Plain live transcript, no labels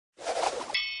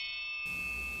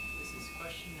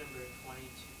question number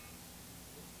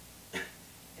 22.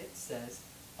 It says,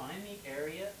 find the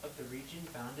area of the region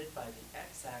bounded by the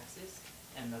x-axis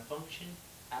and the function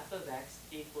f of x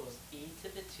equals e to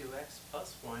the 2x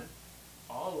plus 1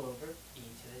 all over e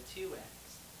to the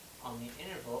 2x on the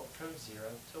interval from 0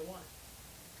 to 1.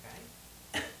 Okay?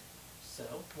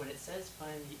 So, when it says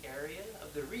find the area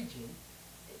of the region,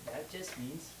 that just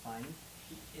means find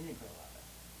the integral of it.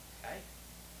 Okay?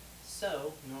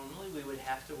 So, normally we would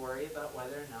have to worry about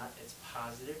whether or not it's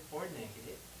positive or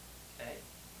negative. Okay?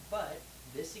 But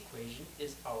this equation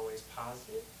is always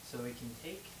positive, so we can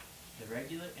take the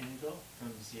regular integral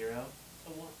from 0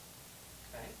 to 1.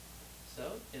 Okay?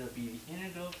 So, it'll be the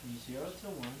integral from 0 to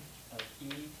 1 of e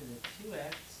to the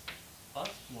 2x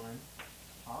plus 1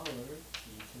 all over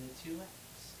e to the 2x.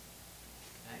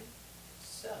 Okay?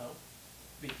 So,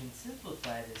 we can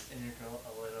simplify this integral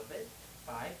a little bit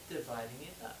by dividing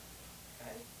it up.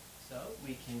 Okay? So,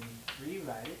 we can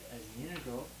rewrite it as the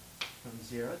integral from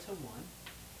 0 to 1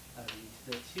 of e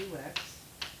to the 2x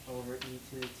over e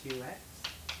to the 2x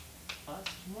plus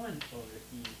 1 over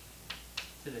e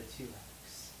to the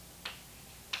 2x.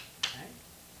 Okay?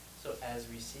 So as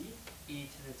we see, e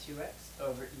to the 2x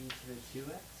over e to the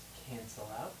 2x cancel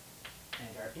out, and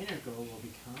our integral will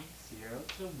become 0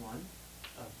 to 1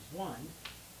 of 1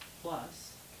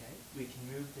 plus, okay, we can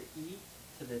move the e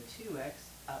to the 2x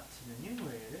up to the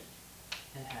numerator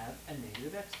and have a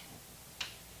negative exponent.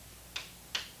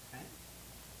 Okay?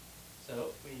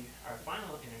 So our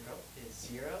final integral is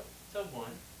 0 to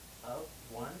 1 of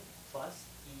 1 plus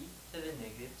e to the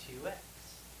negative 2x.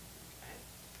 Okay?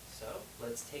 So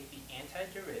let's take the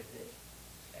antiderivative.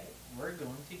 Okay? We're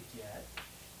going to get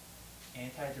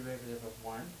antiderivative of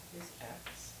 1 is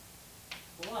x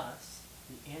plus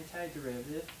the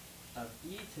antiderivative of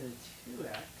e to the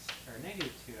 2x, or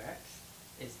negative 2x,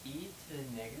 is e to the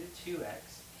negative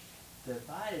 2x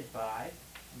divided by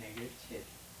negative 2.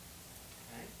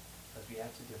 Okay? Because we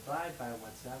have to divide by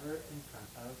whatever in front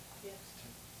of the x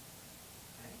term.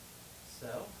 Okay?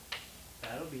 So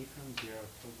that'll be from 0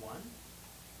 to 1.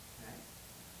 Okay?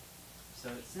 So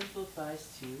it simplifies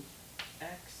to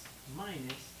x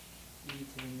minus e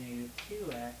to the negative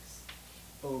 2x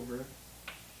over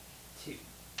 2.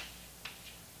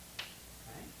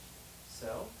 Okay?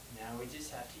 So now we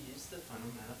just have to use the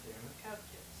fundamental theorem of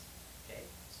calculus. Okay?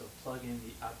 So plug in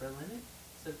the upper limit,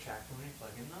 subtract when we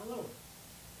plug in the lower.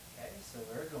 Okay? So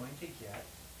we're going to get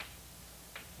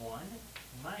 1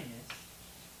 minus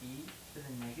e to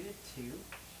the negative 2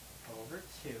 over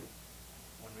 2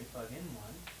 when we plug in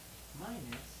 1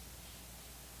 minus,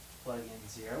 plug in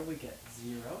 0, we get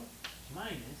 0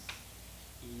 minus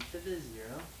e to the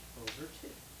 0 over 2.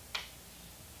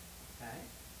 Okay?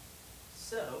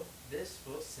 So this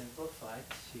will simplify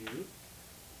to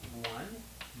 1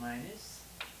 minus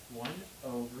 1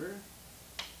 over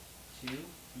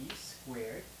 2e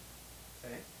squared.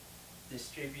 Okay?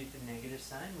 Distribute the negative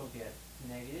sign, we'll get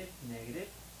negative, negative,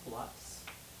 plus.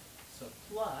 So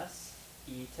plus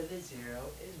e to the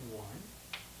 0 is 1.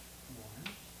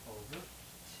 1 over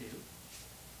 2.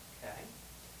 Okay?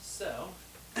 So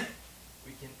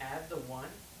we can add the 1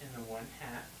 and the 1/2,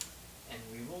 and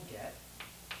we will get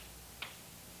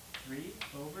 3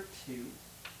 over 2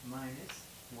 minus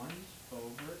 1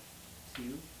 over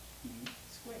 2e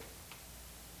squared.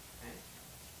 Okay?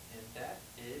 And that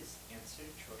is answer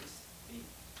choice B.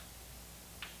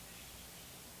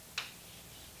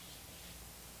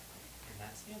 And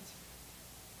that's the answer.